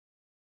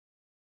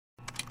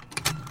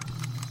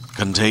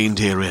Contained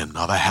herein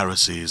are the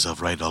heresies of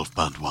Radolf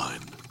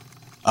Burntwine,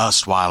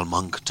 erstwhile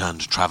monk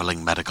turned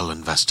traveling medical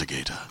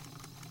investigator.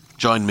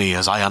 Join me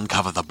as I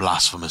uncover the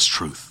blasphemous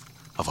truth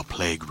of a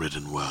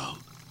plague-ridden world,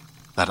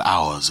 that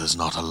ours is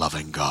not a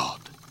loving God,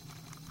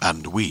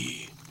 and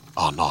we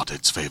are not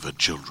its favored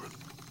children.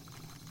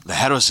 The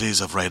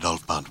heresies of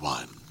Radolf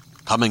Burntwine,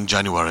 coming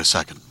January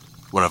 2nd,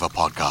 wherever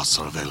podcasts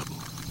are available.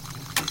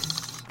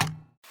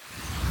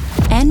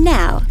 And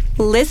now,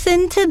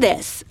 listen to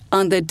this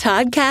on the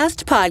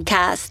Toddcast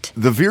podcast.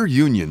 The Veer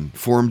Union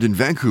formed in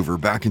Vancouver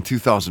back in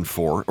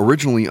 2004,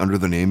 originally under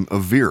the name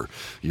of Veer.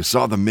 You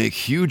saw them make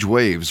huge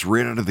waves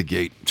right out of the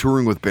gate,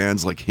 touring with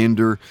bands like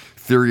Hinder,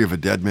 Theory of a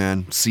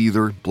Deadman,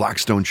 Seether,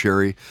 Blackstone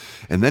Cherry,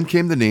 and then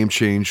came the name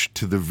change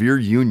to the Veer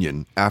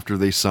Union after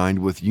they signed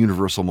with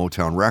Universal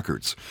Motown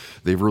Records.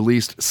 They've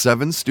released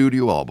 7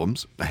 studio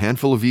albums, a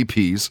handful of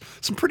EPs,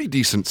 some pretty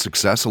decent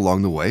success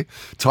along the way,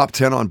 top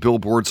 10 on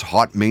Billboard's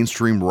Hot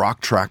Mainstream Rock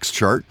Tracks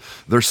chart.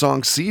 Their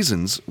song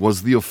Seasons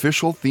was the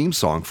official theme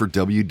song for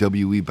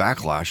WWE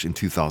Backlash in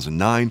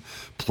 2009,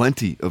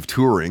 plenty of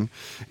touring,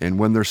 and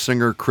when their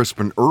singer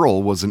Crispin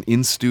Earl was an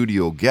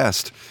in-studio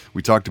guest,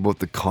 we talked about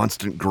the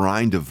constant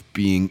grind of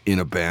being in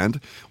a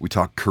band. We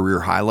talked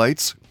career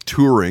highlights,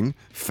 touring,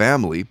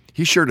 family.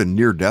 He shared a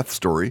near-death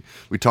story.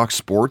 We talked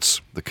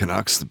sports, the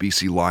Canucks, the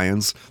BC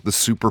Lions, the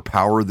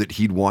superpower that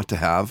he'd want to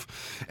have.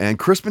 And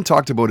Crispin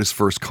talked about his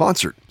first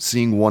concert,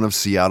 seeing one of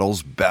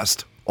Seattle's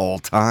best all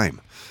time.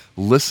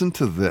 Listen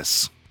to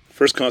this.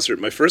 My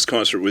first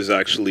concert was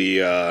actually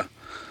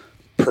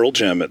Pearl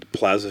Jam at the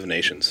Plaza of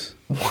Nations.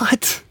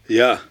 What?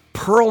 Yeah.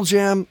 Pearl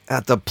Jam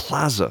at the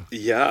Plaza.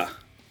 Yeah.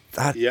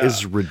 That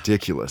is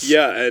ridiculous.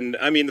 Yeah, and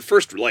I mean the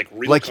first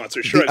real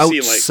concert. Sure, the I've seen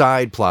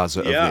outside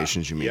Plaza of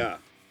Nations. You mean? Yeah.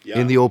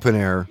 In the open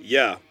air.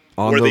 Yeah.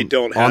 Where they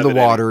don't have on the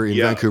water in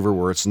Vancouver,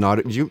 where it's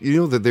not. You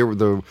know that they were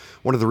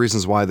one of the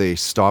reasons why they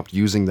stopped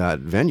using that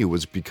venue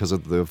was because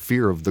of the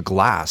fear of the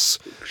glass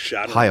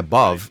high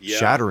above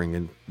shattering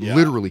and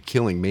literally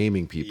killing,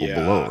 maiming people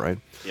below. Right.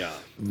 Yeah.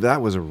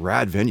 That was a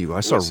rad venue. I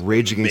saw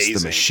Rage Against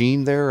the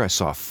Machine there. I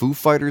saw Foo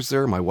Fighters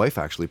there. My wife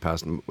actually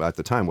passed, at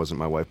the time wasn't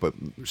my wife, but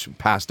she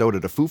passed out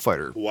at a Foo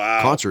Fighter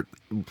concert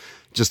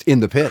just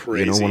in the pit.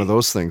 Crazy. You know, one of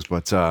those things.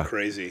 But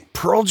crazy.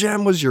 Pearl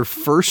Jam was your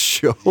first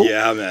show?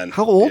 Yeah, man.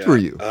 How old were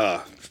you?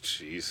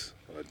 Jeez.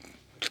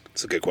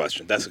 That's a good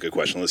question.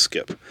 Let's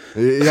skip.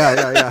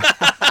 Yeah.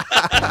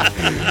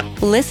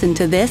 Listen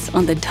to this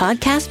on the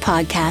Toddcast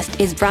podcast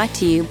is brought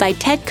to you by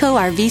Tedco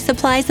RV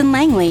Supplies in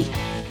Langley,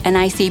 an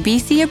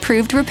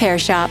ICBC-approved repair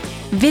shop.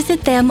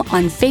 Visit them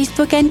on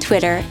Facebook and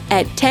Twitter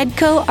at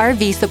Tedco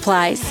RV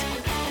Supplies.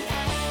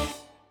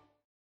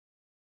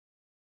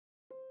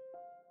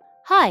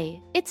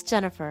 Hi, it's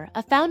Jennifer,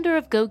 a founder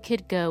of Go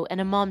Kid Go and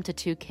a mom to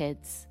 2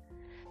 kids.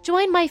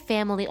 Join my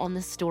family on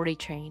the story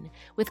train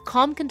with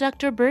comm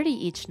conductor Birdie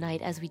each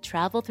night as we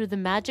travel through the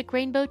magic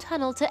rainbow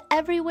tunnel to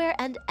everywhere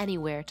and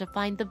anywhere to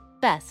find the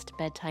best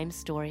bedtime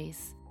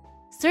stories.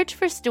 Search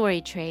for Story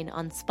Train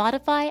on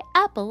Spotify,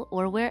 Apple,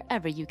 or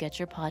wherever you get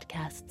your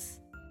podcasts.